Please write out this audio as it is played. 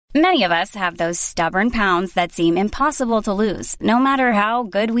Many of us have those stubborn pounds that seem impossible to lose, no matter how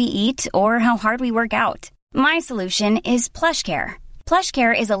good we eat or how hard we work out. My solution is PlushCare.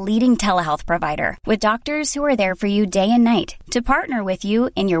 PlushCare is a leading telehealth provider with doctors who are there for you day and night to partner with you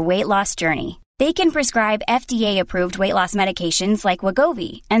in your weight loss journey. They can prescribe FDA-approved weight loss medications like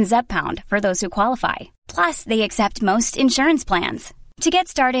Wegovy and Zepbound for those who qualify. Plus, they accept most insurance plans. To get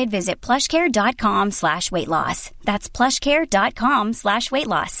started, visit plushcare.com/weightloss. That's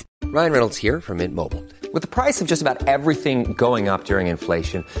plushcare.com/weightloss. Ryan Reynolds here from Mint Mobile. With the price of just about everything going up during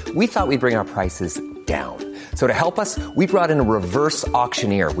inflation, we thought we'd bring our prices down. So to help us, we brought in a reverse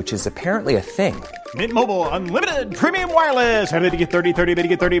auctioneer, which is apparently a thing. Mint Mobile Unlimited Premium Wireless. How to get 30, 30, how to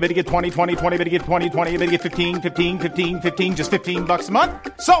get 30, how to get 20, 20, 20, how to get 20, 20, how to get 15, 15, 15, 15, just $15 a month?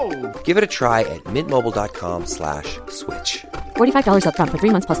 Sold! Give it a try at mintmobile.com/switch. $45 up front for 3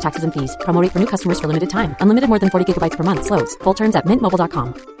 months plus taxes and fees. Promo rate for new customers for limited time. Unlimited more than 40 gigabytes per month. Slows full terms at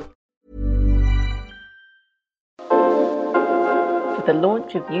mintmobile.com. For the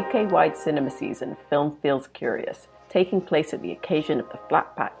launch of UK-wide cinema season, Film Feels Curious, taking place at the occasion of the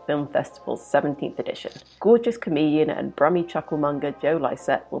Flatpack Film Festival's 17th edition. Gorgeous comedian and Brummy chucklemonger Joe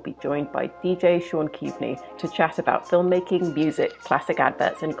Lysette will be joined by DJ Sean Keaveney to chat about filmmaking, music, classic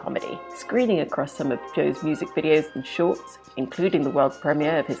adverts and comedy. Screening across some of Joe's music videos and shorts, including the world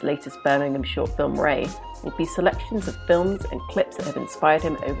premiere of his latest Birmingham short film Ray, will be selections of films and clips that have inspired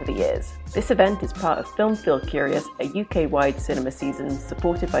him over the years. This event is part of Film Feel Curious, a UK-wide cinema season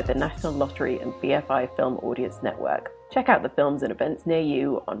supported by the National Lottery and BFI Film Audience Network. Check out the films and events near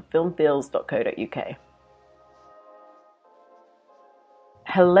you on filmfeels.co.uk.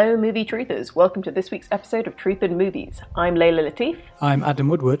 Hello movie truthers, welcome to this week's episode of Truth in Movies. I'm Layla Latif. I'm Adam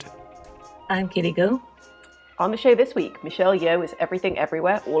Woodward. I'm Katie Go. On the show this week, Michelle Yeoh is Everything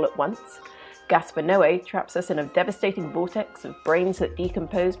Everywhere All at Once. Gaspar Noé traps us in a devastating vortex of brains that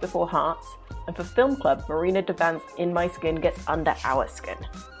decompose before hearts. And for Film Club, Marina Devan's In My Skin gets under our skin.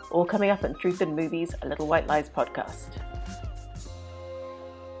 All coming up on Truth in Movies, a Little White Lies podcast.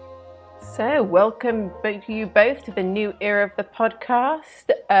 So, welcome to you both to the new era of the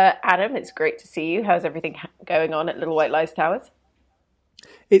podcast. Adam, it's great to see you. How's everything going on at Little White Lies Towers?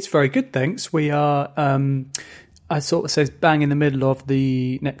 It's very good, thanks. We are, I sort of says, bang in the middle of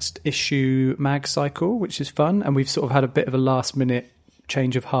the next issue mag cycle, which is fun. And we've sort of had a bit of a last minute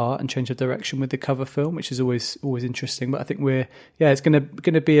change of heart and change of direction with the cover film, which is always interesting. But I think it's going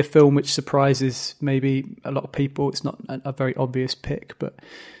to be a film which surprises maybe a lot of people. It's not a very obvious pick, but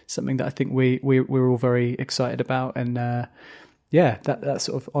something that I think we're all very excited about. And that's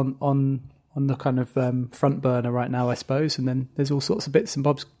sort of on the kind of front burner right now, I suppose. And then there's all sorts of bits and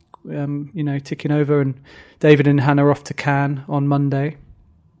bobs, ticking over. And David and Hannah are off to Cannes on Monday,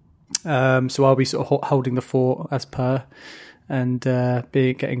 so I'll be sort of holding the fort as per. And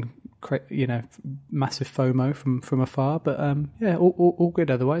getting massive FOMO from afar, but all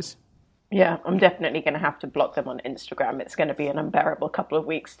good otherwise. Yeah, I'm definitely going to have to block them on Instagram. It's going to be an unbearable couple of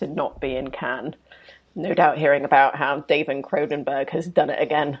weeks to not be in Cannes. No doubt hearing about how David Cronenberg has done it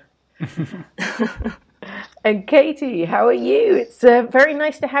again. And Katie, how are you? It's very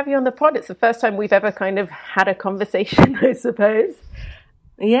nice to have you on the pod. It's the first time we've ever kind of had a conversation, I suppose.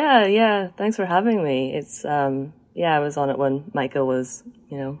 Yeah. Thanks for having me. It's I was on it when Michael was,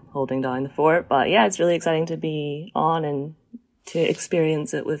 holding down the fort. But yeah, it's really exciting to be on and to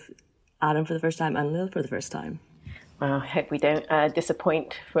experience it with Adam for the first time and Lil for the first time. Well, I hope we don't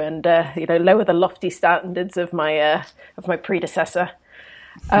disappoint and lower the lofty standards of my predecessor.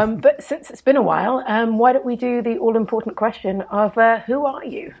 But since it's been a while, why don't we do the all-important question of who are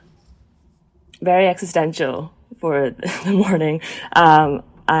you? Very existential for the morning.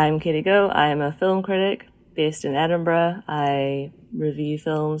 I'm Katie Go. I am a film critic based in Edinburgh. I review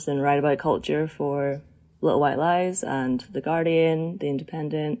films and write about culture for Little White Lies and The Guardian, The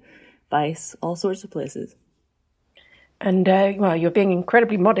Independent, Vice, all sorts of places. And, you're being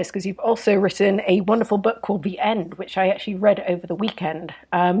incredibly modest because you've also written a wonderful book called The End, which I actually read over the weekend.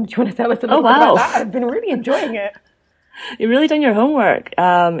 Do you want to tell us a little bit about that? I've been really enjoying it. You've really done your homework.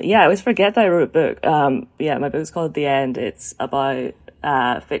 I always forget that I wrote a book. My book's called The End. It's about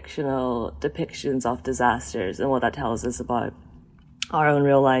fictional depictions of disasters and what that tells us about our own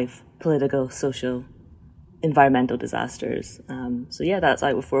real life, political, social, environmental disasters. That's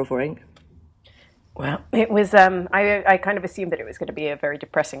out with 404 Inc. Well, it was, I kind of assumed that it was going to be a very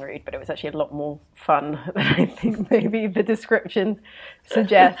depressing read, but it was actually a lot more fun than I think maybe the description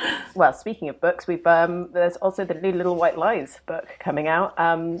suggests. Well, speaking of books, there's also the new Little White Lies book coming out.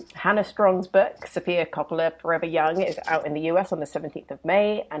 Hannah Strong's book, Sophia Coppola Forever Young, is out in the US on the 17th of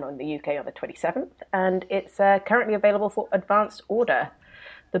May and on the UK on the 27th. And it's currently available for advanced order.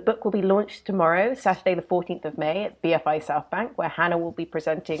 The book will be launched tomorrow, Saturday the 14th of May at BFI South Bank, where Hannah will be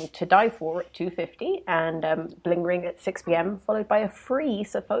presenting To Die For at 2:50 and Bling Ring at 6 p.m, followed by a free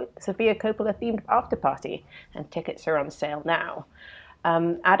Sofia Coppola-themed after party, and tickets are on sale now.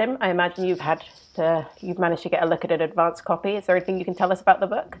 Adam, I imagine you've managed to get a look at an advance copy. Is there anything you can tell us about the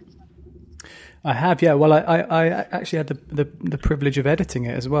book? I have, yeah. Well, I actually had the privilege of editing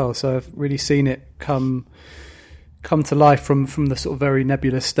it as well, so I've really seen it come to life from the sort of very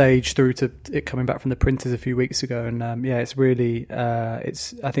nebulous stage through to it coming back from the printers a few weeks ago. And it's really I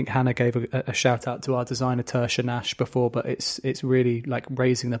think Hannah gave a shout out to our designer Tersha Nash before, but it's really like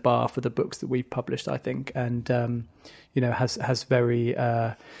raising the bar for the books that we've published, I think, and has very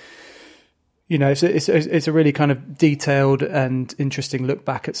it's a really kind of detailed and interesting look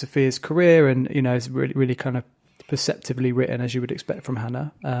back at Sofia's career, and it's really, really kind of perceptively written, as you would expect from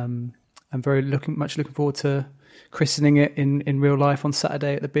Hannah. I'm very looking forward to christening it in real life on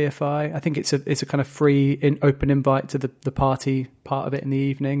Saturday at the BFI. I think it's a kind of free open invite to the party part of it in the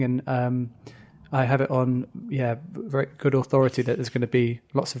evening, and I have it on very good authority that there's going to be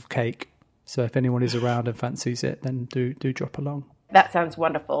lots of cake. So if anyone is around and fancies it, then do drop along. That sounds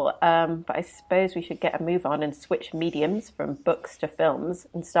wonderful. But I suppose we should get a move on and switch mediums from books to films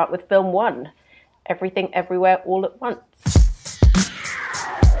and start with film one, Everything Everywhere All at Once.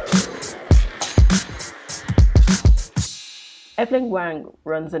 Evelyn Wang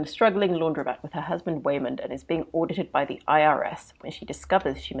runs a struggling laundromat with her husband Waymond and is being audited by the IRS when she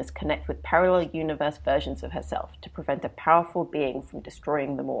discovers she must connect with parallel universe versions of herself to prevent a powerful being from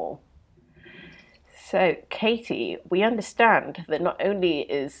destroying them all. So, Katie, we understand that not only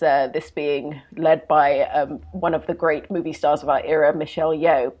is this being led by one of the great movie stars of our era, Michelle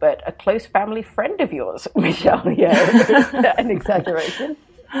Yeoh, but a close family friend of yours, Michelle Yeoh. Is that an exaggeration?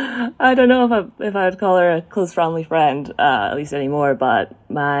 I don't know if I would call her a close family friend, at least anymore, but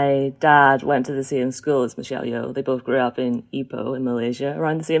my dad went to the same school as Michelle Yeoh. They both grew up in Ipoh in Malaysia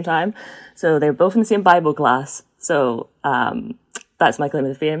around the same time. So they were both in the same Bible class. So that's my claim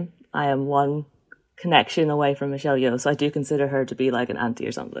to fame. I am one connection away from Michelle Yeoh, so I do consider her to be like an auntie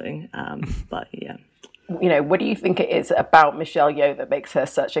or something. But yeah. What do you think it is about Michelle Yeoh that makes her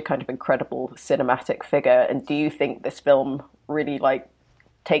such a kind of incredible cinematic figure? And do you think this film really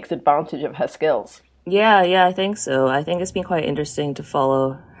takes advantage of her skills? Yeah, I think so. I think it's been quite interesting to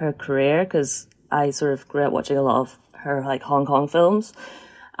follow her career because I sort of grew up watching a lot of her Hong Kong films,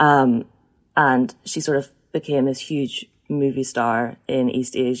 and she sort of became this huge movie star in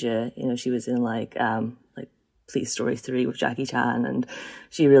East Asia. She was in Police Story 3 with Jackie Chan, and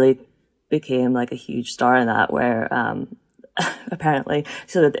she really became a huge star in that, where apparently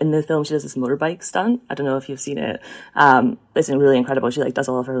so that in the film she does this motorbike stunt. I don't know if you've seen it. It's really incredible. She does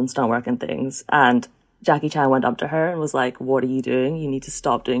all of her own stunt work and things, and Jackie Chan went up to her and was like, "What are you doing? You need to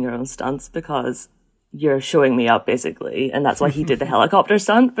stop doing your own stunts because you're showing me up," basically. And that's why he did the helicopter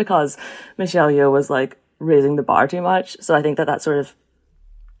stunt, because Michelle Yeoh was raising the bar too much. So I think that sort of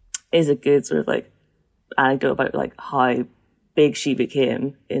is a good sort of anecdote about how big she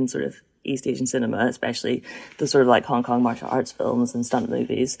became in sort of East Asian cinema, especially the sort of Hong Kong martial arts films and stunt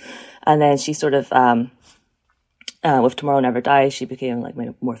movies. And then she sort of with Tomorrow Never Dies, she became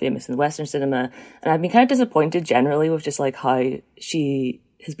more famous in the Western cinema. And I've been kind of disappointed generally with just how she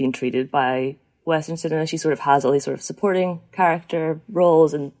has been treated by Western cinema. She sort of has all these sort of supporting character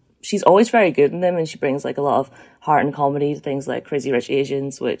roles, and she's always very good in them, and she brings a lot of heart and comedy to things like Crazy Rich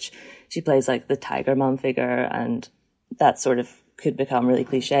Asians, which she plays the tiger mom figure, and that sort of could become really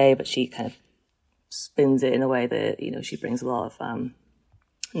cliche, but she kind of spins it in a way that, she brings a lot of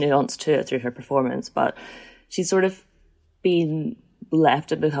nuance to it through her performance. But she's sort of been left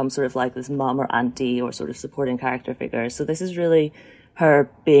to become sort of this mom or auntie or sort of supporting character figure. So this is really her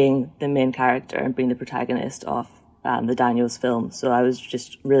being the main character and being the protagonist of the Daniels film. So I was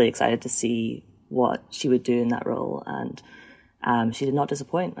just really excited to see what she would do in that role, and she did not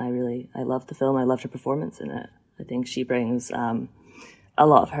disappoint. I loved the film. I loved her performance in it. I think she brings a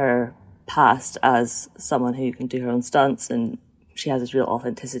lot of her past as someone who can do her own stunts, and she has this real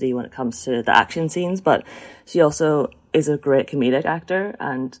authenticity when it comes to the action scenes, but she also is a great comedic actor,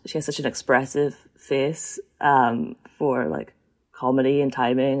 and she has such an expressive face for comedy and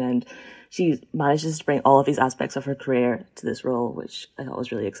timing, and she manages to bring all of these aspects of her career to this role, which I thought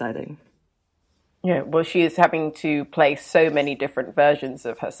was really exciting. Yeah, well, she is having to play so many different versions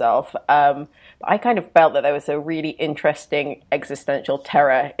of herself. I kind of felt that there was a really interesting existential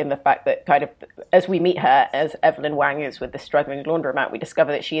terror in the fact that kind of, as we meet her, as Evelyn Wang is with the struggling laundromat, we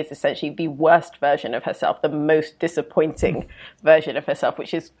discover that she is essentially the worst version of herself, the most disappointing version of herself,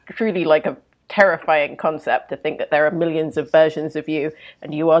 which is truly a terrifying concept to think that there are millions of versions of you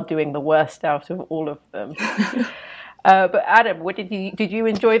and you are doing the worst out of all of them. But Adam, did you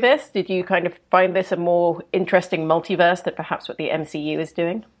enjoy this? Did you kind of find this a more interesting multiverse than perhaps what the MCU is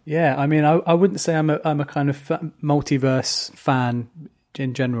doing? Yeah, I mean, I wouldn't say I'm a kind of multiverse fan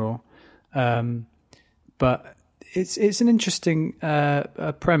in general, but it's an interesting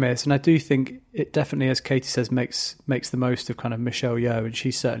premise, and I do think it definitely, as Katie says, makes the most of kind of Michelle Yeoh, and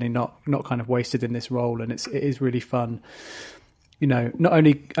she's certainly not kind of wasted in this role, and it is really fun. You know, not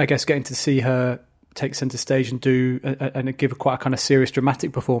only I guess getting to see her take centre stage and do and give quite a kind of serious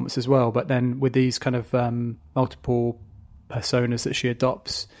dramatic performance as well, but then with these kind of multiple personas that she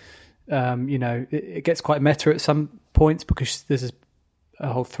adopts, you know, it gets quite meta at some points, because there's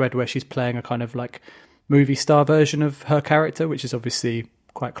a whole thread where she's playing a kind of like movie star version of her character, which is obviously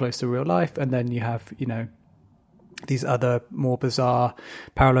quite close to real life, and then you have, you know, these other more bizarre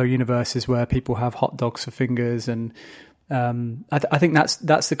parallel universes where people have hot dogs for fingers, and I think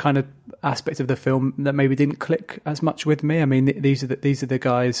that's the kind of aspect of the film that maybe didn't click as much with me. I mean, these are the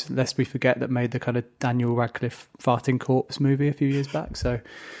guys, lest we forget, that made the kind of Daniel Radcliffe farting corpse movie a few years back. So,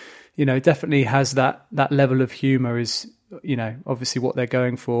 you know, definitely has that level of humor is, you know, obviously what they're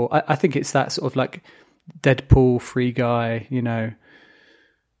going for. I think it's that sort of like Deadpool free guy, you know,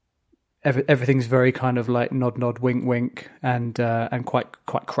 everything's very kind of like nod, wink, wink, and quite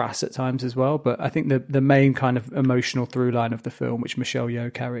crass at times as well. But I think the main kind of emotional through line of the film, which Michelle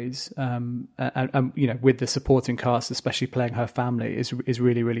Yeoh carries, and you know, with the supporting cast, especially playing her family, is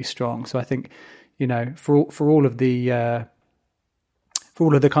really, really strong. So I think, you know, for all of the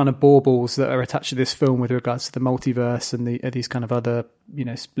kind of baubles that are attached to this film with regards to the multiverse and these kind of other, you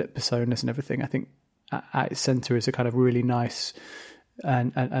know, split personas and everything, I think at its centre is a kind of really nice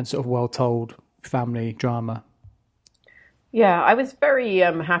and sort of well-told family drama. Yeah, I was very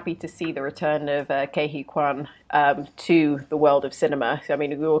happy to see the return of Ke Huy Quan to the world of cinema. So, I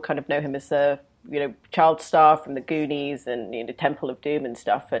mean, we all kind of know him as a child star from the Goonies and Temple of Doom and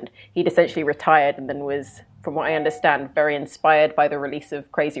stuff. And he'd essentially retired and then was, from what I understand, very inspired by the release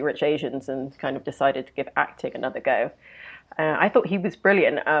of Crazy Rich Asians and kind of decided to give acting another go. I thought he was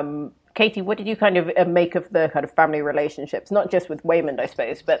brilliant. Katie, what did you kind of make of the kind of family relationships? Not just with Waymond, I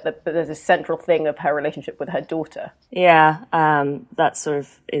suppose, but there's a central thing of her relationship with her daughter. Yeah, that sort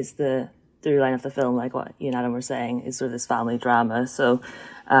of is the through line of the film, like what you and Adam were saying, is sort of this family drama. So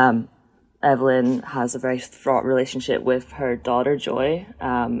Evelyn has a very fraught relationship with her daughter, Joy,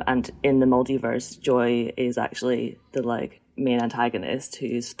 and in the multiverse, Joy is actually the like main antagonist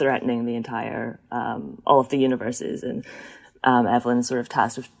who's threatening the entire, all of the universes, and Evelyn's sort of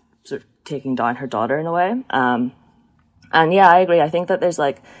tasked with sort of taking down her daughter in a way. And yeah, I agree. I think that there's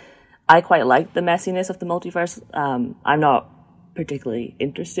like, I quite like the messiness of the multiverse. I'm not particularly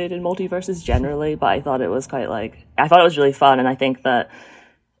interested in multiverses generally, but I thought it was quite like, I thought it was really fun. And I think that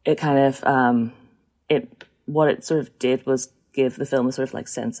it kind of, what it sort of did was give the film a sort of like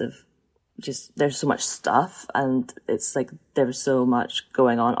sense of just, there's so much stuff and it's like, there's so much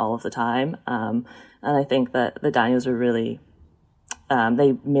going on all of the time. And I think that the Daniels were really,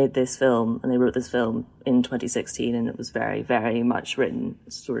 they made this film and they wrote this film in 2016, and it was very, very much written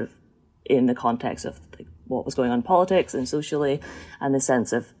sort of in the context of like what was going on in politics and socially, and the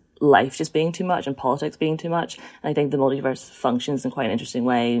sense of life just being too much and politics being too much. And I think the multiverse functions in quite an interesting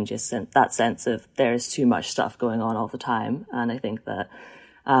way, and just that sense of there's too much stuff going on all the time. And I think that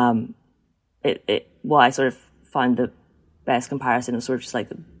what I sort of find the best comparison was sort of just like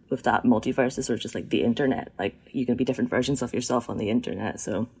with that multiverse is sort of just like the internet. Like you can be different versions of yourself on the internet.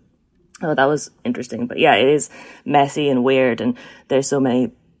 So that was interesting. But yeah, it is messy and weird, and there's so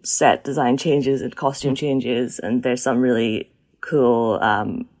many set design changes and costume changes, and there's some really cool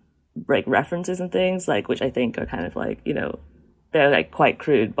like references and things, like which I think are kind of like, you know, they're like quite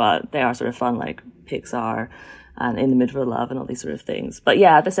crude, but they are sort of fun, like Pixar and In the Middle of Love and all these sort of things. But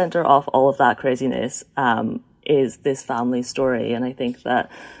yeah, at the center of all of that craziness is this family story, and I think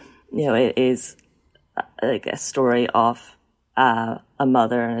that, you know, it is like a story of a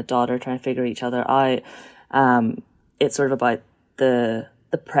mother and a daughter trying to figure each other out. It's sort of about the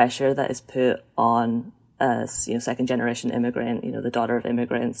pressure that is put on a second generation immigrant. You know, the daughter of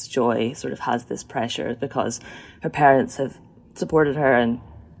immigrants, Joy, sort of has this pressure because her parents have supported her and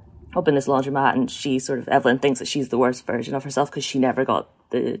opened this laundromat, and Evelyn thinks that she's the worst version of herself because she never got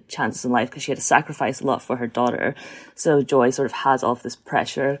the chances in life because she had to sacrifice a lot for her daughter. So Joy sort of has all of this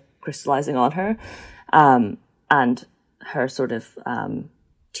pressure crystallizing on her, and her sort of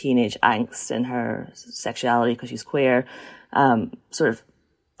teenage angst and her sexuality because she's queer,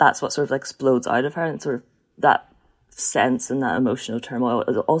 that's what sort of like explodes out of her, and sort of that sense and that emotional turmoil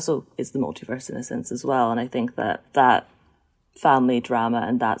also is the multiverse in a sense as well. And I think that family drama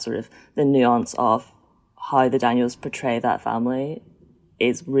and that sort of the nuance of how the Daniels portray that family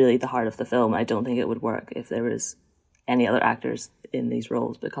is really the heart of the film. I don't think it would work if there was any other actors in these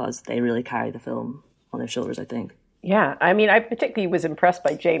roles, because they really carry the film on their shoulders, I think. Yeah, I mean, I particularly was impressed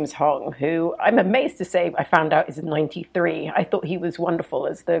by James Hong, who I'm amazed to say I found out is 93. I thought he was wonderful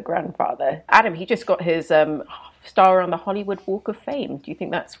as the grandfather. Adam, he just got his star on the Hollywood Walk of Fame. Do you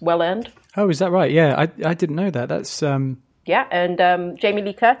think that's well earned? Oh, is that right? Yeah, I didn't know that. That's Yeah, and Jamie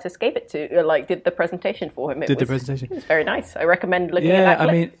Lee Curtis gave it to, did the presentation for him. The presentation. It was very nice. I recommend looking at that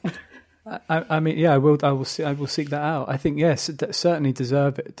clip. I mean, yeah, I will seek that out. I think yes, certainly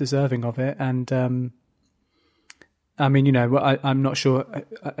deserving of it, and I mean, you know, I'm not sure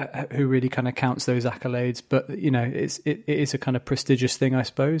who really kind of counts those accolades, but you know, it is a kind of prestigious thing, I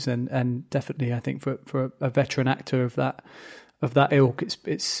suppose, and definitely, I think for a veteran actor of that ilk,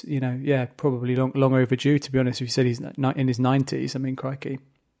 it's you know, yeah, probably long overdue. To be honest, if you said he's in his 90s, I mean, crikey.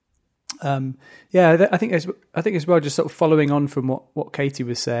 Yeah, I think as well, just sort of following on from what Katie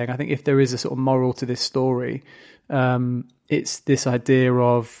was saying, I think if there is a sort of moral to this story, it's this idea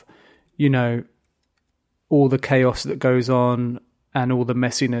of, you know, all the chaos that goes on and all the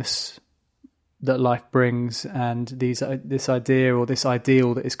messiness that life brings, and this idea or this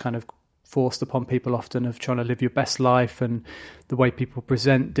ideal that is kind of forced upon people often of trying to live your best life, and the way people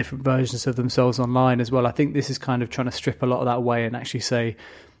present different versions of themselves online as well. I think this is kind of trying to strip a lot of that away and actually say,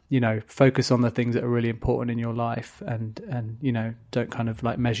 you know, focus on the things that are really important in your life, and you know, don't kind of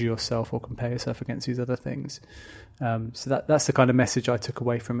like measure yourself or compare yourself against these other things. So that's the kind of message I took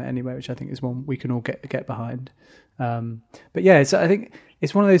away from it anyway, which I think is one we can all get behind. But yeah, I think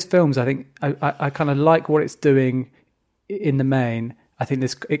it's one of those films. I think I kind of like what it's doing in the main. I think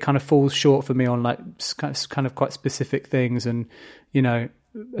it kind of falls short for me on like kind of quite specific things, and you know,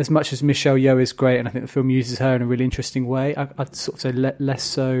 as much as Michelle Yeoh is great, and I think the film uses her in a really interesting way, I'd sort of say less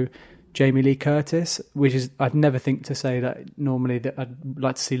so Jamie Lee Curtis, which is, I'd never think to say that normally, that I'd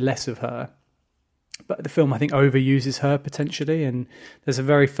like to see less of her. But the film, I think, overuses her potentially, and there's a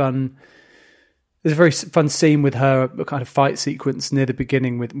very fun scene with her, a kind of fight sequence near the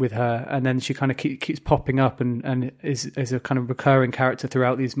beginning with her, and then she kind of keeps popping up and is a kind of recurring character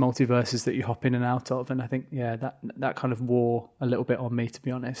throughout these multiverses that you hop in and out of. And I think, yeah, that kind of wore a little bit on me, to be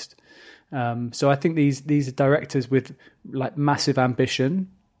honest. So I think these are directors with like massive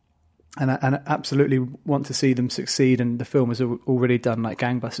ambition, and I absolutely want to see them succeed. And the film has already done like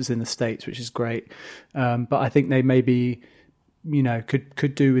gangbusters in the States, which is great. But I think they maybe, you know,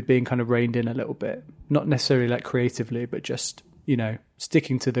 could do with being kind of reined in a little bit, not necessarily like creatively, but just, you know,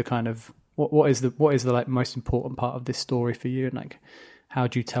 sticking to the kind of what is the like most important part of this story for you, and like how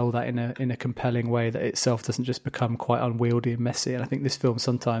do you tell that in a compelling way that itself doesn't just become quite unwieldy and messy. And I think this film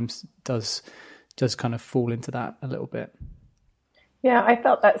sometimes does kind of fall into that a little bit. Yeah, I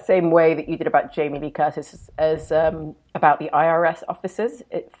felt that same way that you did about Jamie Lee Curtis as about the IRS officers.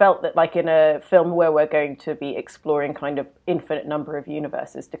 It felt that like in a film where we're going to be exploring kind of infinite number of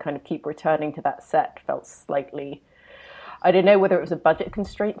universes, to kind of keep returning to that set felt slightly, I don't know whether it was a budget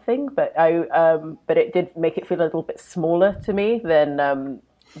constraint thing, but but it did make it feel a little bit smaller to me than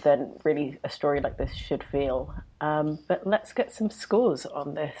really a story like this should feel. But let's get some scores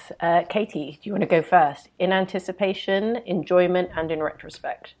on this. Katie, do you want to go first? In anticipation, enjoyment, and in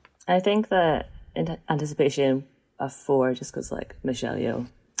retrospect. I think that in anticipation, a 4, just because like Michelle Yeoh,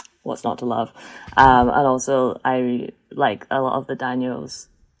 what's not to love? And also I like a lot of the Daniels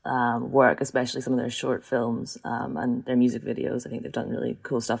work, especially some of their short films and their music videos. I think they've done really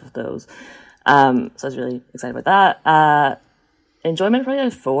cool stuff with those. So I was really excited about that. Enjoyment, probably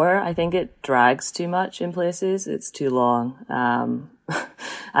a 4. I think it drags too much in places. It's too long.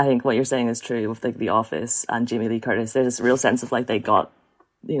 I think what you're saying is true with like The Office and Jamie Lee Curtis. There's this real sense of like they got,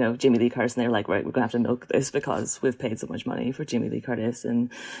 you know, Jamie Lee Curtis, and they're like, right, we're gonna have to milk this because we've paid so much money for Jamie Lee Curtis, and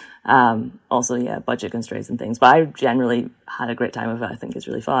also, yeah, budget constraints and things. But I generally had a great time with it. I think it's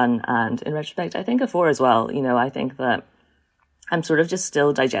really fun, and in retrospect, I think a 4 as well. You know, I think that I'm sort of just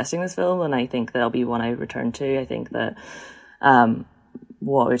still digesting this film, and I think that'll be one I return to. I think that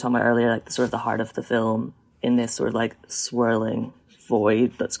what we were talking about earlier, like the sort of the heart of the film in this sort of like swirling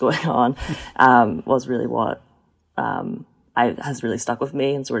void that's going on, was really what has really stuck with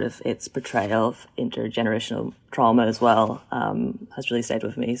me, and sort of its portrayal of intergenerational trauma as well has really stayed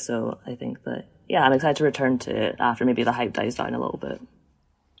with me. So I think that, yeah, I'm excited to return to it after maybe the hype dies down a little bit.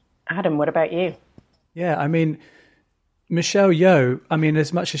 Adam, what about you? Yeah, I mean, Michelle Yeoh, I mean,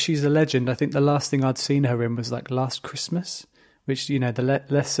 as much as she's a legend, I think the last thing I'd seen her in was like Last Christmas, which, you know, the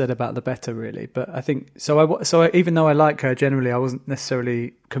less said about the better, really. But I think even though I like her generally, I wasn't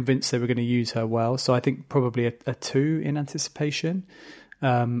necessarily convinced they were going to use her well. So I think probably a 2 in anticipation,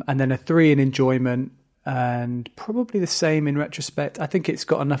 and then a 3 in enjoyment, and probably the same in retrospect. I think it's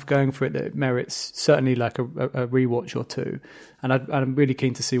got enough going for it that it merits certainly like a rewatch or 2. And I'm really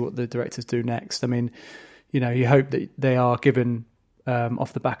keen to see what the directors do next. I mean, you know, you hope that they are given,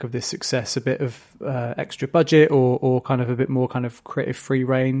 off the back of this success, a bit of extra budget or kind of a bit more kind of creative free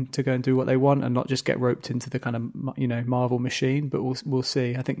reign to go and do what they want and not just get roped into the kind of, you know, Marvel machine. But we'll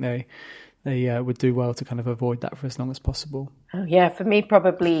see. I think they would do well to kind of avoid that for as long as possible. Oh yeah, for me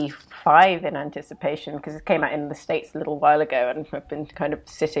probably 5 in anticipation, because it came out in the States a little while ago, and I've been kind of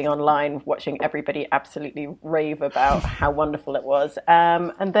sitting online watching everybody absolutely rave about how wonderful it was.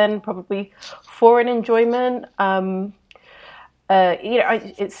 And then probably 4 in enjoyment. You know,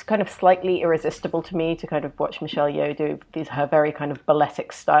 it's kind of slightly irresistible to me to kind of watch Michelle Yeoh do her very kind of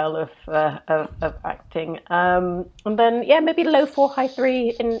balletic style of acting. And then, yeah, maybe low 4, high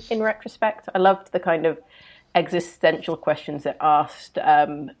 3 in retrospect. I loved the kind of existential questions it asked.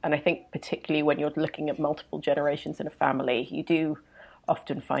 And I think particularly when you're looking at multiple generations in a family, you do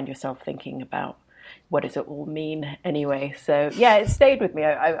often find yourself thinking about, what does it all mean anyway? So yeah, it stayed with me.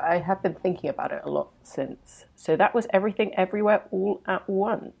 I have been thinking about it a lot since. So that was Everything Everywhere All at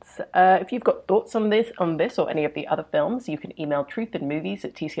Once. If you've got thoughts on this or any of the other films, you can email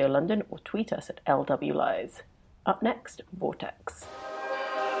truthinmovies@TCO London or tweet us at LWLies. Up next, Vortex.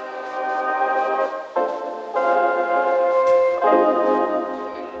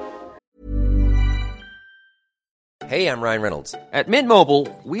 Hey, I'm Ryan Reynolds. At Mint Mobile,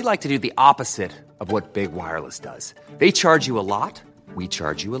 we like to do the opposite of what Big Wireless does. They charge you a lot, we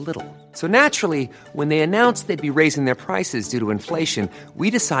charge you a little. So naturally, when they announced they'd be raising their prices due to inflation, we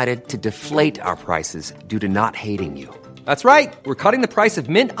decided to deflate our prices due to not hating you. That's right. We're cutting the price of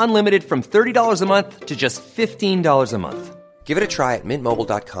Mint Unlimited from $30 a month to just $15 a month. Give it a try at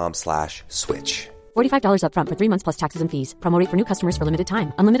mintmobile.com/switch. $45 up front for 3 months plus taxes and fees. Promo rate for new customers for limited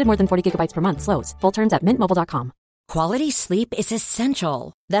time. Unlimited more than 40 gigabytes per month. Slows full terms at mintmobile.com. Quality sleep is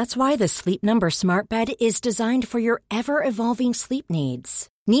essential. That's why the Sleep Number Smart Bed is designed for your ever-evolving sleep needs.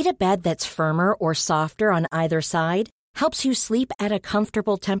 Need a bed that's firmer or softer on either side? Helps you sleep at a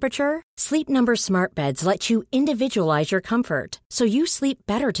comfortable temperature? Sleep Number Smart Beds let you individualize your comfort, so you sleep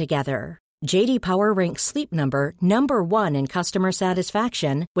better together. J.D. Power ranks Sleep Number number 1 in customer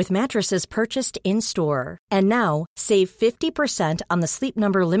satisfaction with mattresses purchased in-store. And now, save 50% on the Sleep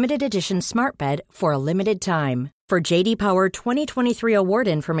Number Limited Edition Smart Bed for a limited time. For J.D. Power 2023 award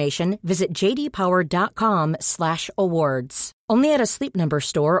information, visit jdpower.com/awards. Only at a Sleep Number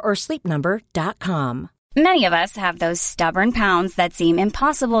store or sleepnumber.com. Many of us have those stubborn pounds that seem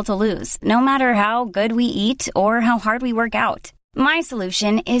impossible to lose, no matter how good we eat or how hard we work out. My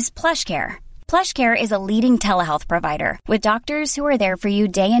solution is PlushCare. PlushCare is a leading telehealth provider with doctors who are there for you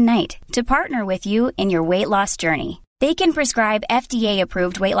day and night to partner with you in your weight loss journey. They can prescribe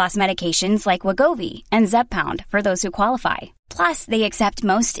FDA-approved weight loss medications like Wegovy and Zepbound for those who qualify. Plus, they accept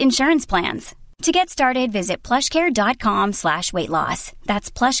most insurance plans. To get started, visit plushcare.com/weightloss. That's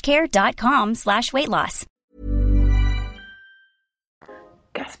plushcare.com/weightloss.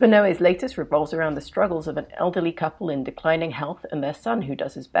 Gaspar Noé's latest revolves around the struggles of an elderly couple in declining health and their son who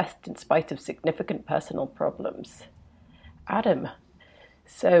does his best in spite of significant personal problems. Adam,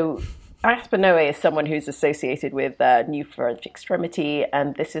 so Gaspar Noé is someone who's associated with New French Extremity,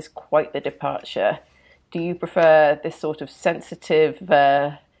 and this is quite the departure. Do you prefer this sort of sensitive,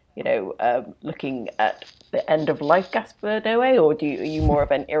 looking at the end of life Gaspar Noé, or are you more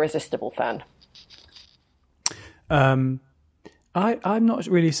of an irresistible fan? I'm not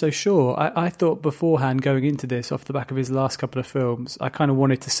really so sure. I thought beforehand, going into this, off the back of his last couple of films, I kind of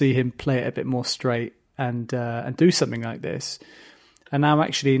wanted to see him play it a bit more straight and do something like this. And now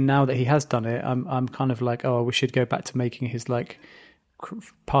that he has done it, I'm kind of like, oh, we should go back to making his like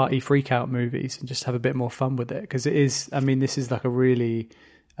party freak out movies and just have a bit more fun with it, because it is. I mean, this is like a really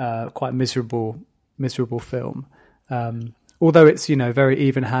quite miserable film. Although it's, very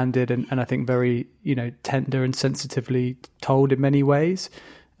even-handed and I think very, tender and sensitively told in many ways.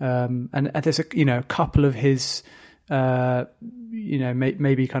 And there's a couple of his,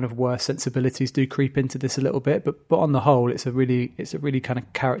 maybe kind of worse sensibilities do creep into this a little bit. But on the whole, it's a really kind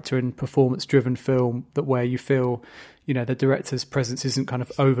of character and performance-driven film where you feel, the director's presence isn't kind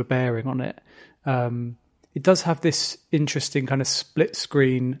of overbearing on it. It does have this interesting kind of split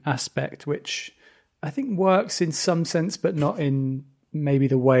screen aspect, which I think works in some sense, but not in maybe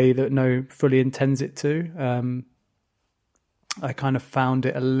the way that No fully intends it to. I kind of found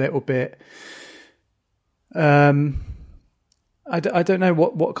it a little bit, I don't know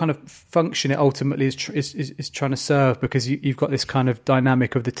what kind of function it ultimately is trying to serve, because you've got this kind of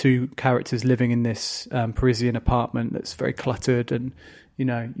dynamic of the two characters living in this Parisian apartment that's very cluttered, and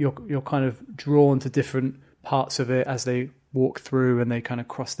you're kind of drawn to different parts of it as they walk through and they kind of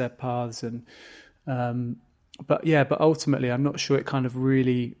cross their paths, and but ultimately I'm not sure it kind of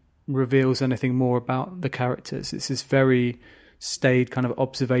really reveals anything more about the characters. It's this very staid kind of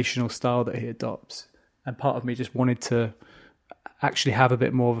observational style that he adopts, and part of me just wanted to actually have a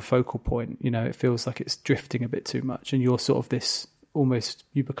bit more of a focal point. It feels like it's drifting a bit too much, and you're sort of this almost,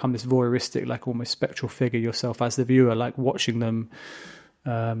 you become this voyeuristic, like almost spectral figure yourself as the viewer, like watching them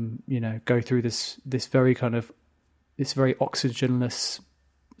go through this very kind of, this very oxygenless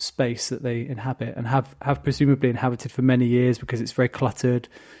space that they inhabit and have presumably inhabited for many years, because it's very cluttered.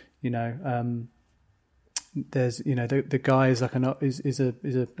 There's the guy is like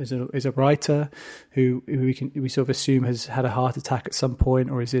is a writer who we sort of assume has had a heart attack at some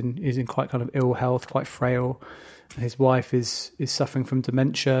point, or is in quite kind of ill health, quite frail. And his wife is suffering from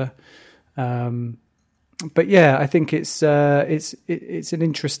dementia. But yeah, I think it's an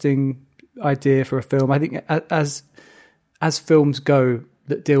interesting idea for a film. I think as films go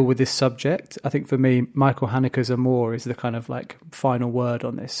that deal with this subject, I think for me, Michael Haneke's Amour is the kind of like final word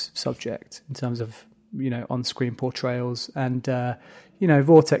on this subject in terms of on-screen portrayals, and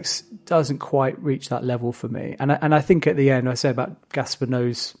Vortex doesn't quite reach that level for me. And I think at the end, I say about Gaspar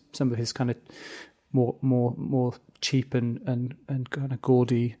Noé's, some of his kind of more cheap and kind of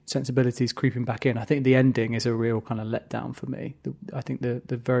gaudy sensibilities creeping back in. I think the ending is a real kind of letdown for me. I think the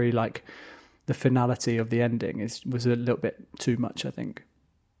very like the finality of the ending was a little bit too much, I think.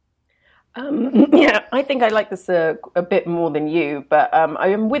 I think I like this a bit more than you, but I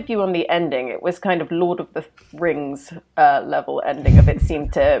am with you on the ending. It was kind of Lord of the Rings level ending of it.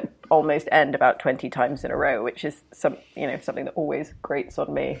 Seemed to almost end about 20 times in a row, which is something that always grates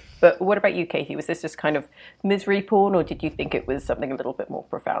on me. But what about you, Katie? Was this just kind of misery porn, or did you think it was something a little bit more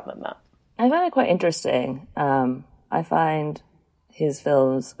profound than that? I find it quite interesting. I find his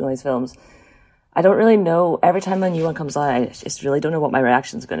films, I don't really know. Every time a new one comes out, I just really don't know what my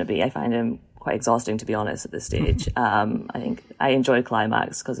reaction is going to be. I find him quite exhausting, to be honest, at this stage. I think I enjoyed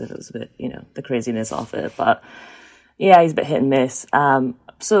Climax because it was a bit, the craziness of it. But yeah, he's a bit hit and miss.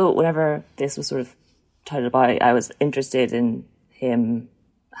 So whenever this was sort of touted about, I was interested in him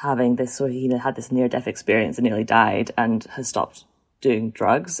having this sort of, he had this near-death experience and nearly died and has stopped doing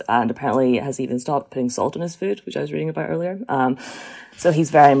drugs, and apparently has even stopped putting salt in his food, which I was reading about earlier. So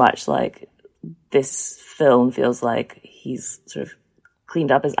he's very much like, this film feels like he's sort of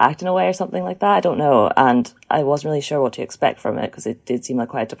cleaned up his act in a way or something like that. I don't know. And I wasn't really sure what to expect from it because it did seem like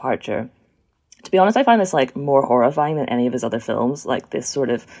quite a departure. To be honest, I find this like more horrifying than any of his other films, like this sort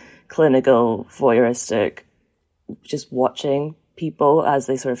of clinical, voyeuristic, just watching people as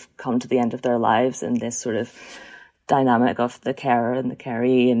they sort of come to the end of their lives, and this sort of dynamic of the carer and the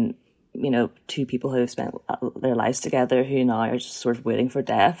caree, and two people who have spent their lives together who now are just sort of waiting for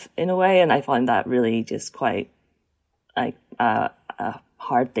death in a way. And I find that really just quite like a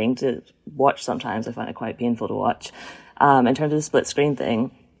hard thing to watch sometimes. I find it quite painful to watch. In terms of the split screen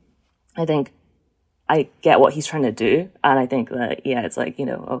thing, I think I get what he's trying to do. And I think that, yeah, it's like,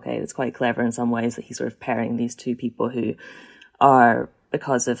 okay, it's quite clever in some ways that he's sort of pairing these two people who are,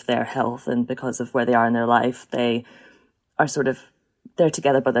 because of their health and because of where they are in their life, they are sort of, they're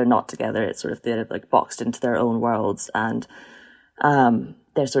together, but they're not together. It's sort of, they're like boxed into their own worlds, and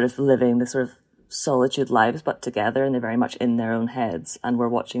they're sort of living this sort of solitude lives, but together, and they're very much in their own heads. And we're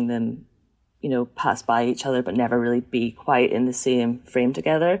watching them, pass by each other, but never really be quite in the same frame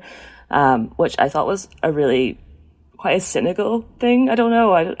together, which I thought was quite a cynical thing. I don't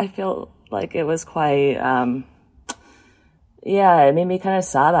know. I feel like it was quite, it made me kind of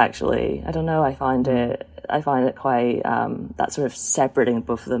sad, actually. I don't know. I find it quite, that sort of separating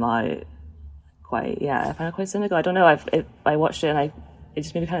both of them out, I find it quite cynical. I don't know, I watched it and it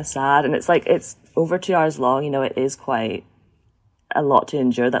just made me kind of sad, and it's like, it's over 2 hours long, it is quite a lot to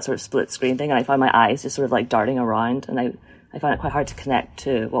endure, that sort of split screen thing, and I find my eyes just sort of like darting around, and I find it quite hard to connect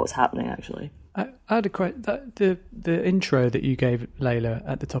to what was happening, actually. I had the intro that you gave, Layla,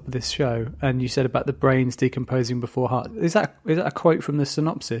 at the top of this show, and you said about the brains decomposing before heart. Is that a quote from the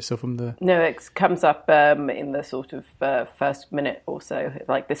synopsis or from the? No, it comes up in the sort of first minute or so.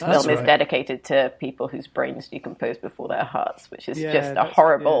 Like, this film is dedicated to people whose brains decompose before their hearts, which is just a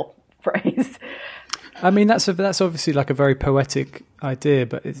horrible phrase. I mean, that's obviously like a very poetic idea,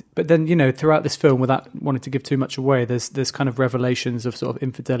 but then throughout this film, without wanting to give too much away, there's kind of revelations of sort of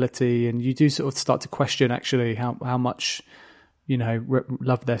infidelity, and you do sort of start to question actually how much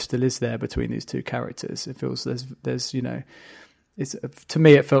love there still is there between these two characters. It feels there's it's to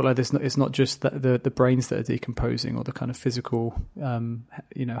me it felt like it's not just the brains that are decomposing or the kind of physical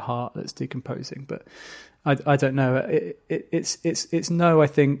heart that's decomposing, but I don't know. It's No, I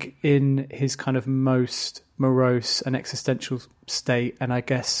think, in his kind of most morose and existential state, and I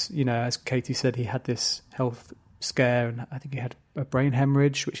guess, as Katie said, he had this health scare, and I think he had a brain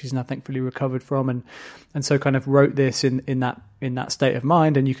hemorrhage, which he's now thankfully recovered from, and so kind of wrote this in that state of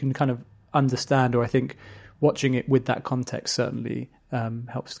mind, and you can kind of understand, or I think watching it with that context certainly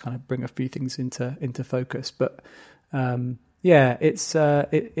helps kind of bring a few things into focus. But it's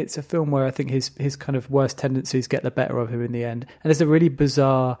a film where I think his kind of worst tendencies get the better of him in the end. And there's a really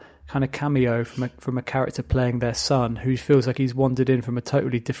bizarre kind of cameo from a character playing their son who feels like he's wandered in from a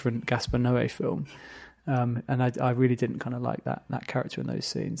totally different Gaspar Noé film. And I really didn't kind of like that character in those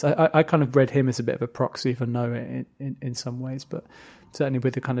scenes. I kind of read him as a bit of a proxy for Noé in some ways, but certainly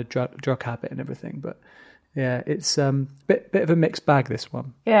with the kind of drug habit and everything. But yeah, it's bit of a mixed bag, this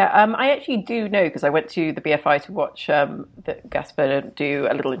one. Yeah, I actually do know, because I went to the BFI to watch Gaspar do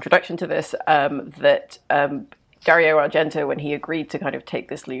a little introduction to this, that Dario Argento, when he agreed to kind of take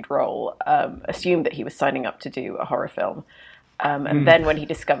this lead role, assumed that he was signing up to do a horror film. And then when he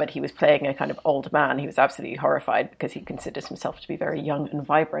discovered he was playing a kind of old man, he was absolutely horrified, because he considers himself to be very young and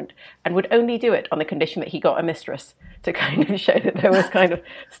vibrant, and would only do it on the condition that he got a mistress to kind of show that there was kind of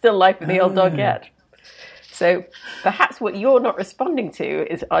still life in the old dog yet. So perhaps what you're not responding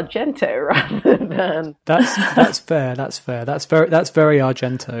to is Argento rather than... That's fair. That's very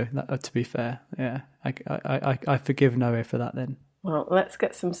Argento. To be fair, yeah, I forgive Noé for that then. Well, let's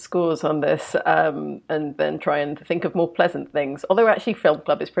get some scores on this, and then try and think of more pleasant things. Although actually Film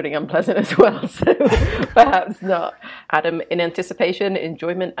Club is pretty unpleasant as well, so perhaps not. Adam, in anticipation,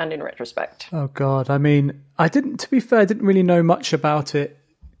 enjoyment, and in retrospect. Oh God, I mean, I didn't really know much about it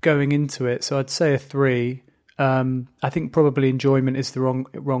going into it, so I'd say a 3. I think probably enjoyment is the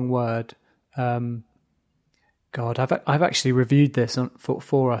wrong word. God, I've actually reviewed this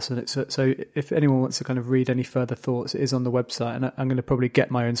for us, and it's so if anyone wants to kind of read any further thoughts, it is on the website. And I'm going to probably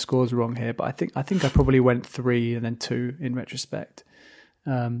get my own scores wrong here, but I think I probably went 3 and then 2 in retrospect.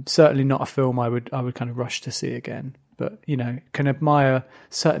 Certainly not a film I would kind of rush to see again, but can admire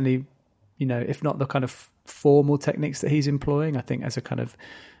certainly, if not the kind of formal techniques that he's employing. I think as a kind of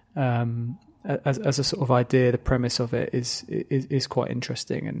as a sort of idea, the premise of it is quite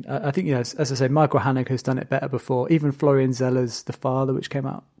interesting, and I think as I say, Michael Haneke has done it better before. Even Florian Zeller's The Father, which came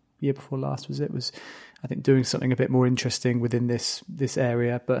out year before last, was I think doing something a bit more interesting within this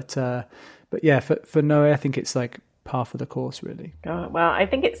area. But yeah, for Noé, I think it's like par for the course, really. Well, I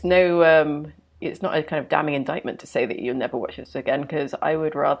think it's it's not a kind of damning indictment to say that you'll never watch this again, because I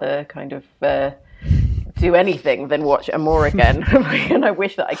would rather kind of do anything than watch Amour again. And I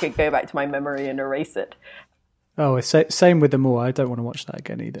wish that I could go back to my memory and erase it. Oh, same with Amour. I don't want to watch that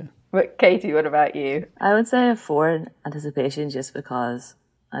again either. But Katie, what about you? I would say a 4 in anticipation, just because,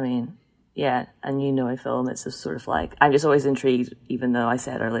 I mean, yeah, a new Noé film, it's just sort of like, I'm just always intrigued, even though I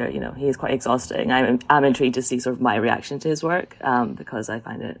said earlier, he is quite exhausting. I'm intrigued to see sort of my reaction to his work, because I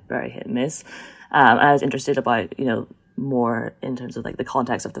find it very hit and miss. I was interested about, more in terms of like the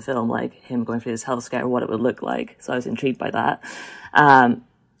context of the film, like him going through this health scare, what it would look like. So I was intrigued by that.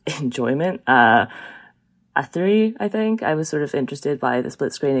 Enjoyment, a 3, I think. I was sort of interested by the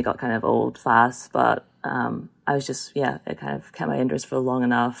split screen. It got kind of old fast, but I was just, it kind of kept my interest for long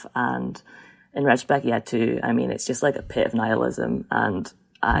enough. And in retrospect, 2. I mean, it's just like a pit of nihilism, and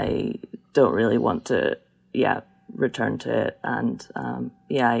I don't really want to, return to it. And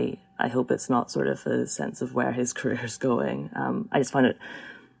I hope it's not sort of a sense of where his career's going. I just find it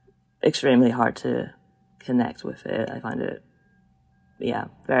extremely hard to connect with it. I find it,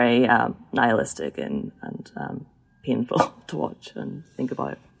 very nihilistic and painful to watch and think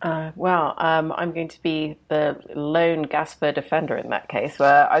about. I'm going to be the lone Gaspar defender in that case,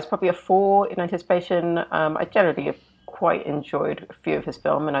 where I was probably a 4 in anticipation. I generally have quite enjoyed a few of his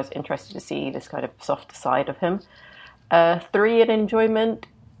film, and I was interested to see this kind of softer side of him. 3 in enjoyment.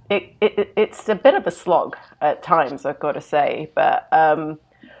 It's a bit of a slog at times, I've got to say, but I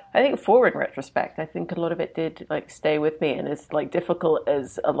think 4 in retrospect. I think a lot of it did stay with me, and as difficult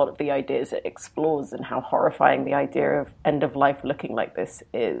as a lot of the ideas it explores and how horrifying the idea of end of life looking like this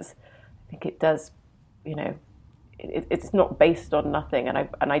is. I think it does, it's not based on nothing, and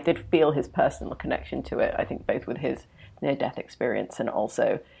I did feel his personal connection to it. I think both with his near-death experience, and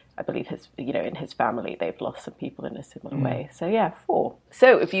also I believe his, in his family, they've lost some people in a similar way. So 4.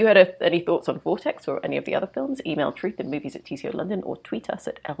 So if you had any thoughts on Vortex or any of the other films, email truthinmovies@TCO London or tweet us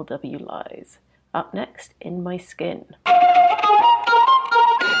at LWLies. Up next, In My Skin.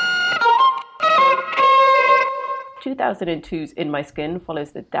 2002's In My Skin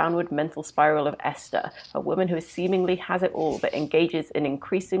follows the downward mental spiral of Esther, a woman who seemingly has it all but engages in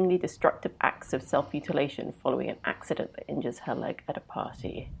increasingly destructive acts of self-mutilation following an accident that injures her leg at a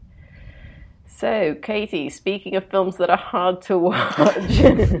party. So, Katie, speaking of films that are hard to watch,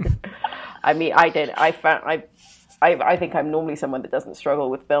 I mean, I think I'm normally someone that doesn't struggle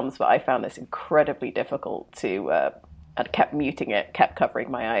with films, but I found this incredibly difficult to. I kept muting it, kept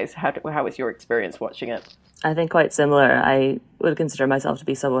covering my eyes. How was your experience watching it? I think quite similar. I would consider myself to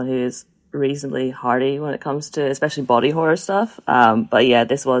be someone who is reasonably hardy when it comes to especially body horror stuff. But yeah,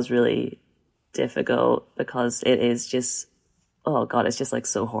 this was really difficult because it is just, oh God, it's just like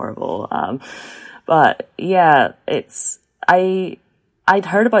so horrible. But yeah, I'd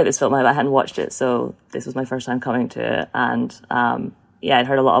heard about this film, I hadn't watched it, so this was my first time coming to it. And yeah, I'd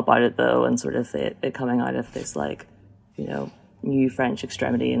heard a lot about it though, and sort of it coming out of this like, you know, new French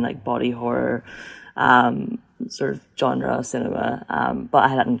extremity and like body horror sort of genre cinema, but I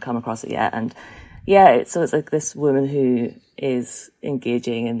hadn't come across it yet. And yeah, so it's like this woman who is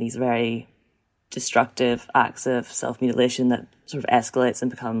engaging in these very destructive acts of self-mutilation that sort of escalates and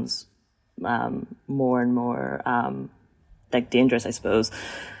becomes more and more like dangerous, I suppose,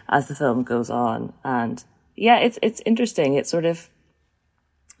 as the film goes on. And yeah, it's interesting. It's sort of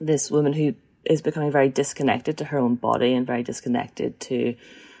this woman who is becoming very disconnected to her own body and very disconnected to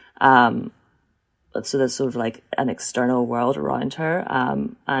so there's sort of like an external world around her,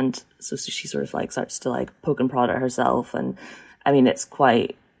 and so she sort of like starts to like poke and prod at herself. And I mean, it's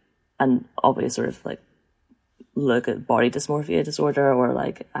quite an obvious sort of like look at body dysmorphia disorder or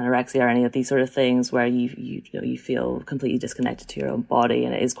like anorexia or any of these sort of things where you feel completely disconnected to your own body.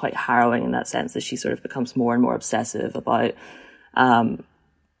 And it is quite harrowing in that sense that she sort of becomes more and more obsessive about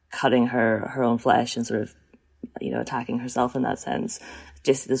cutting her own flesh and sort of, you know, attacking herself in that sense.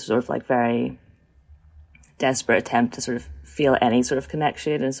 Just this sort of like very desperate attempt to sort of feel any sort of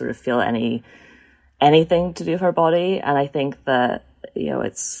connection and sort of feel anything to do with her body. And I think that, you know,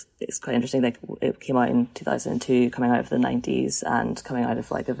 it's quite interesting. Like it came out in 2002, coming out of the 90s and coming out of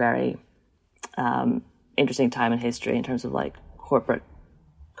like a very interesting time in history in terms of like corporate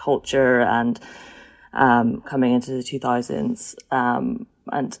culture and coming into the 2000s.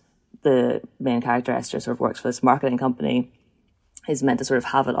 And the main character, Esther, sort of works for this marketing company, is meant to sort of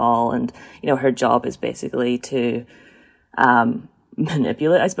have it all. And, you know, her job is basically to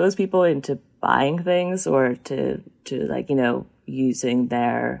manipulate, I suppose, people into buying things or to like, you know, using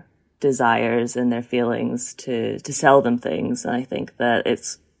their desires and their feelings to sell them things. And I think that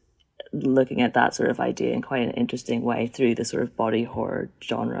it's looking at that sort of idea in quite an interesting way through the sort of body horror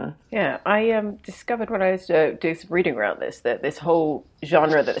genre. Yeah, I discovered when I was doing some reading around this, that this whole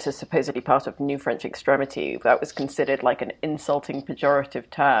genre that this is supposedly part of New French Extremity, that was considered like an insulting pejorative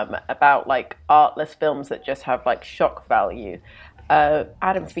term about like artless films that just have like shock value.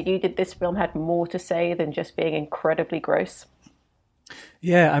 Adam, for you, did this film had more to say than just being incredibly gross?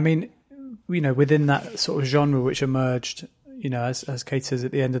 Yeah, I mean, you know, within that sort of genre which emerged, you know, as Kate says,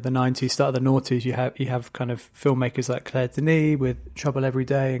 at the end of the 90s, start of the noughties, you have kind of filmmakers like Claire Denis with Trouble Every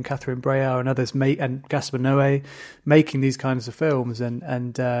Day and Catherine Breillat and others, and Gaspar Noé making these kinds of films, and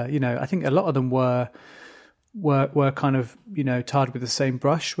you know, I think a lot of them were kind of, you know, tarred with the same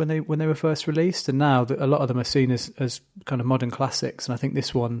brush when they were first released, and now that a lot of them are seen as kind of modern classics, and I think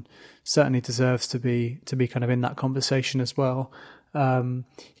this one certainly deserves to be kind of in that conversation as well.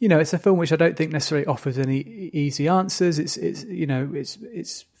 You know, it's a film which I don't think necessarily offers any easy answers. It's you know,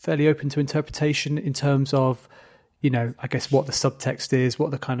 it's fairly open to interpretation in terms of, you know, I guess what the subtext is,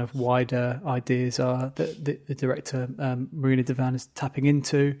 what the kind of wider ideas are that the director Marina Devan is tapping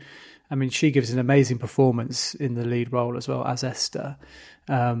into. I mean, she gives an amazing performance in the lead role as well as Esther.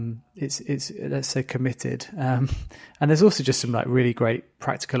 It's let's say committed, and there's also just some like really great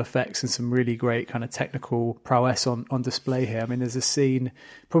practical effects and some really great kind of technical prowess on display here. I mean, there's a scene,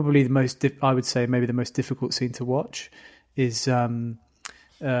 probably the most I would say maybe the most difficult scene to watch is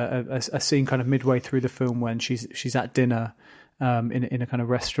a scene kind of midway through the film when she's at dinner in a kind of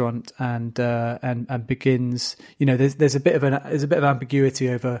restaurant and begins, you know, there's a bit of ambiguity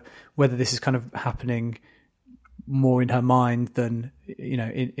over whether this is kind of happening more in her mind than, you know,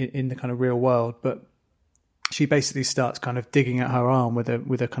 in the kind of real world, but she basically starts kind of digging at her arm with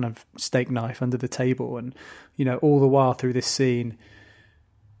a kind of steak knife under the table, and, you know, all the while through this scene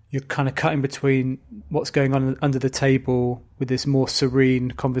you're kind of cutting between what's going on under the table with this more serene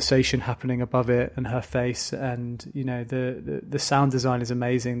conversation happening above it and her face, and, you know, the sound design is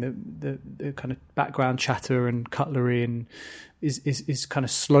amazing. The kind of background chatter and cutlery and is kind of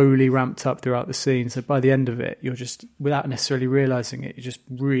slowly ramped up throughout the scene. So by the end of it, you're just, without necessarily realizing it, you're just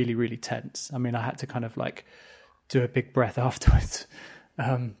really, really tense. I mean, I had to kind of like do a big breath afterwards.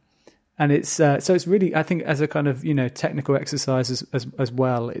 And it's so it's really, I think, as a kind of, technical exercise as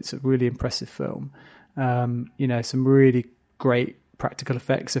well, it's a really impressive film. Some really great practical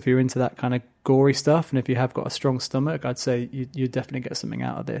effects if you're into that kind of gory stuff, and if you have got a strong stomach, I'd say you definitely get something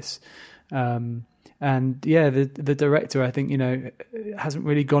out of this. And yeah, the director, I think, hasn't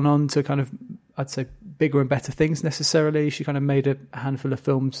really gone on to kind of, I'd say, bigger and better things necessarily. She kind of made a handful of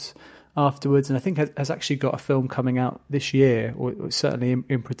films afterwards, and I think has actually got a film coming out this year, or certainly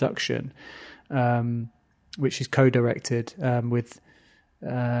in production, which is co-directed with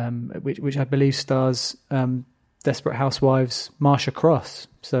which I believe stars Desperate Housewives Marsha Cross.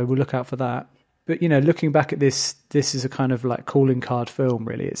 So we'll look out for that. But looking back at this is a kind of like calling card film,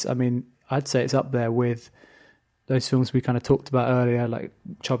 really. I'd say it's up there with those films we kind of talked about earlier, like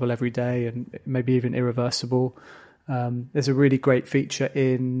Trouble Every Day and maybe even Irreversible. There's a really great feature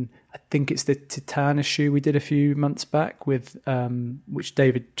in, I think it's the Titan issue we did a few months back with, which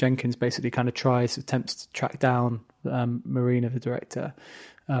David Jenkins basically kind of attempts to track down Marina, the director.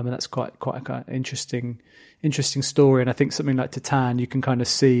 And that's quite a kind of interesting story. And I think something like Titan, you can kind of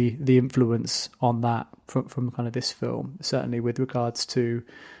see the influence on that from kind of this film, certainly with regards to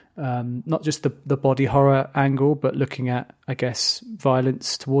not just the body horror angle, but looking at, I guess,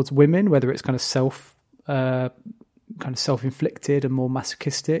 violence towards women, whether it's kind of self-inflicted and more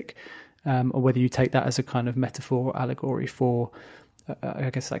masochistic, or whether you take that as a kind of metaphor or allegory for, I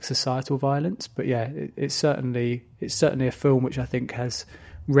guess, like societal violence. But yeah, it's certainly a film which I think has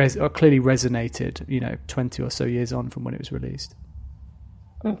clearly resonated, 20 or so years on from when it was released.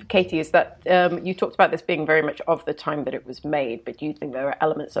 Katie, is that you talked about this being very much of the time that it was made, but do you think there are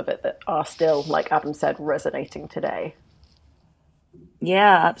elements of it that are still, like Adam said, resonating today?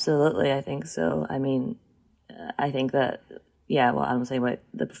 Yeah, absolutely. I think so. I think that, what Adam was saying about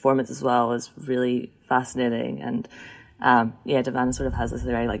the performance as well was really fascinating. And Devana sort of has this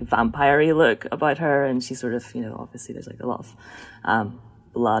very like vampire-y look about her, and she sort of, obviously there's like a lot of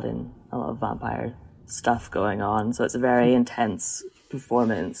blood and a lot of vampire stuff going on. So it's a very intense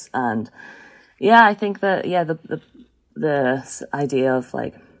performance. And I think that, the idea of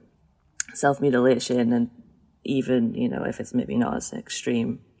like self-mutilation, and even, if it's maybe not as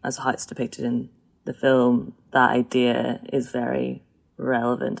extreme as how it's depicted in the film, that idea is very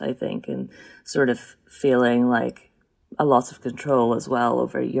relevant, I think, and sort of feeling like a loss of control as well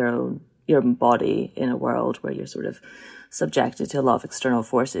over your own body in a world where you're sort of subjected to a lot of external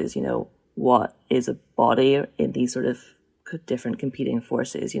forces. What is a body in these sort of different competing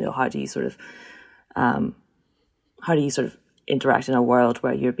forces? How do you sort of interact in a world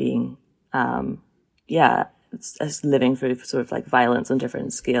where you're being it's living through sort of like violence on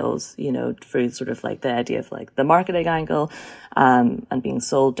different scales, through sort of like the idea of like the marketing angle, and being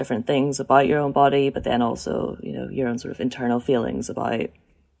sold different things about your own body, but then also, your own sort of internal feelings about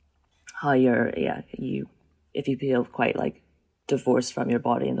how if you feel quite like divorced from your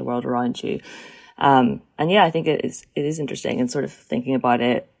body and the world around you. I think it is interesting, and sort of thinking about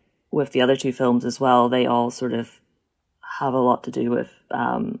it with the other two films as well, they all sort of have a lot to do with,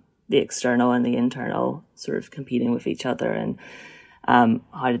 the external and the internal sort of competing with each other, and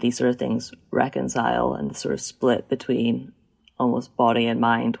how do these sort of things reconcile, and the sort of split between almost body and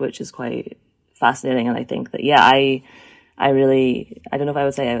mind, which is quite fascinating. And I think that, I don't know if I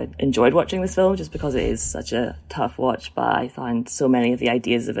would say I enjoyed watching this film just because it is such a tough watch, but I find so many of the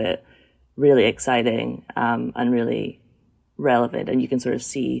ideas of it really exciting, and really relevant. And you can sort of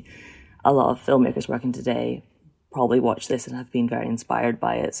see a lot of filmmakers working today probably watch this and have been very inspired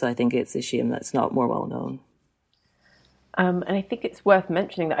by it. So I think it's a shame that it's not more well known. And I think it's worth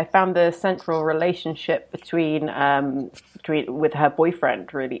mentioning that I found the central relationship between with her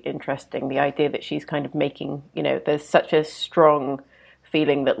boyfriend really interesting. The idea that she's kind of making, there's such a strong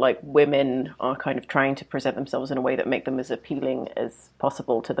feeling that like women are kind of trying to present themselves in a way that make them as appealing as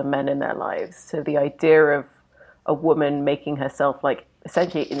possible to the men in their lives. So the idea of a woman making herself like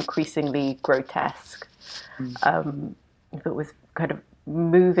essentially increasingly grotesque, that was kind of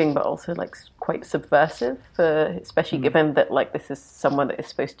moving, but also like quite subversive, especially given that like this is someone that is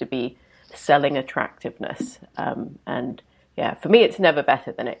supposed to be selling attractiveness. And for me, it's never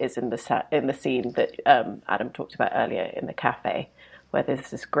better than it is in the scene that Adam talked about earlier in the cafe, where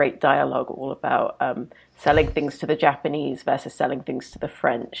there's this great dialogue all about selling things to the Japanese versus selling things to the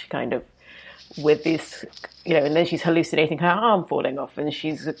French, kind of with this, and then she's hallucinating her arm falling off, and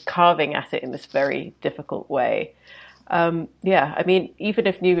she's carving at it in this very difficult way. Even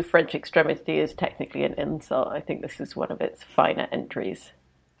if New French Extremity is technically an insult, I think this is one of its finer entries.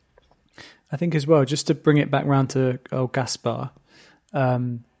 I think as well, just to bring it back round to old Gaspar,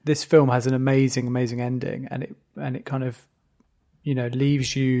 this film has an amazing ending, and it kind of, you know,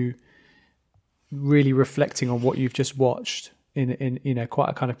 leaves you really reflecting on what you've just watched in you know, quite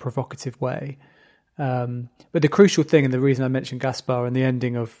a kind of provocative way. But the crucial thing, and the reason I mentioned Gaspar and the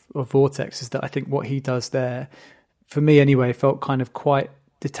ending of Vortex, is that I think what he does there, for me anyway, felt kind of quite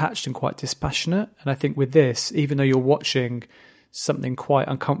detached and quite dispassionate. And I think with this, even though you're watching something quite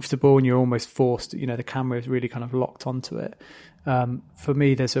uncomfortable and you're almost forced, you know, the camera is really kind of locked onto it. For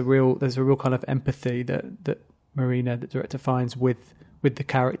me, there's a real kind of empathy that Marina, the director, finds with the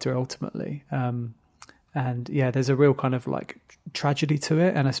character ultimately. And yeah, there's a real kind of like tragedy to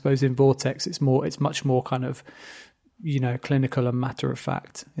it. And I suppose in Vortex, it's much more kind of, you know, clinical and matter of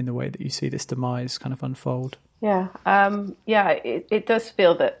fact in the way that you see this demise kind of unfold. Yeah. It does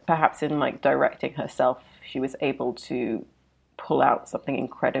feel that perhaps in like directing herself, she was able to pull out something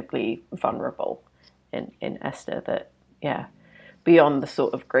incredibly vulnerable in Esther that, yeah, beyond the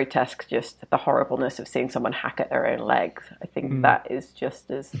sort of grotesque, just the horribleness of seeing someone hack at their own legs. I think that is just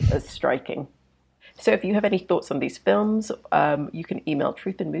as striking. So if you have any thoughts on these films, you can email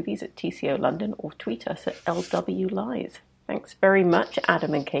truthandmovies@TCO London or tweet us at LWLies. Thanks very much,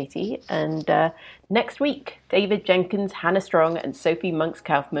 Adam and Katie. And next week, David Jenkins, Hannah Strong, and Sophie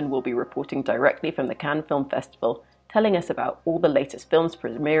Monks-Kaufman will be reporting directly from the Cannes Film Festival, telling us about all the latest films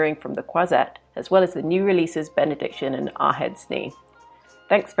premiering from the Croisette, as well as the new releases Benediction and Our Heads Knee.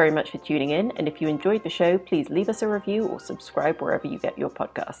 Thanks very much for tuning in, and if you enjoyed the show, please leave us a review or subscribe wherever you get your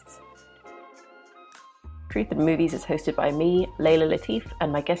podcasts. Truth and Movies is hosted by me, Layla Latif,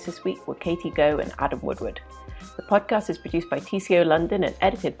 and my guests this week were Katie Go and Adam Woodward. The podcast is produced by TCO London and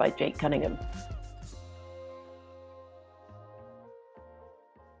edited by Jake Cunningham.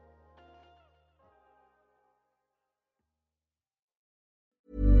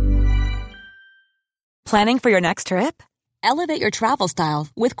 Planning for your next trip? Elevate your travel style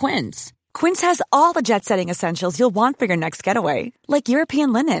with Quince. Quince has all the jet-setting essentials you'll want for your next getaway, like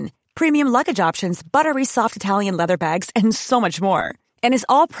European linen, premium luggage options, buttery soft Italian leather bags, and so much more. And is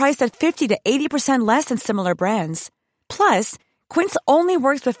all priced at 50 to 80% less than similar brands. Plus, Quince only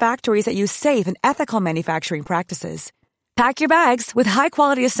works with factories that use safe and ethical manufacturing practices. Pack your bags with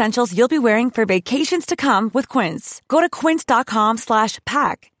high-quality essentials you'll be wearing for vacations to come with Quince. Go to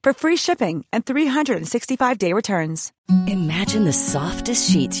quince.com/pack for free shipping and 365-day returns. Imagine the softest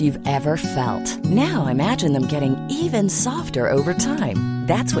sheets you've ever felt. Now imagine them getting even softer over time.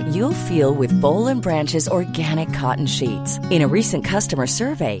 That's what you'll feel with Boll & Branch's organic cotton sheets. In a recent customer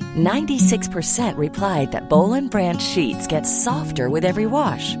survey, 96% replied that Boll & Branch sheets get softer with every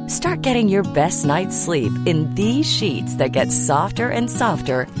wash. Start getting your best night's sleep in these sheets that get softer and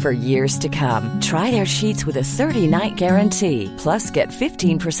softer for years to come. Try their sheets with a 30-night guarantee. Plus, get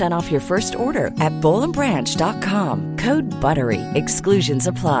 15% off your first order at bollandbranch.com. Code BUTTERY. Exclusions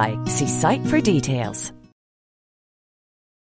apply. See site for details.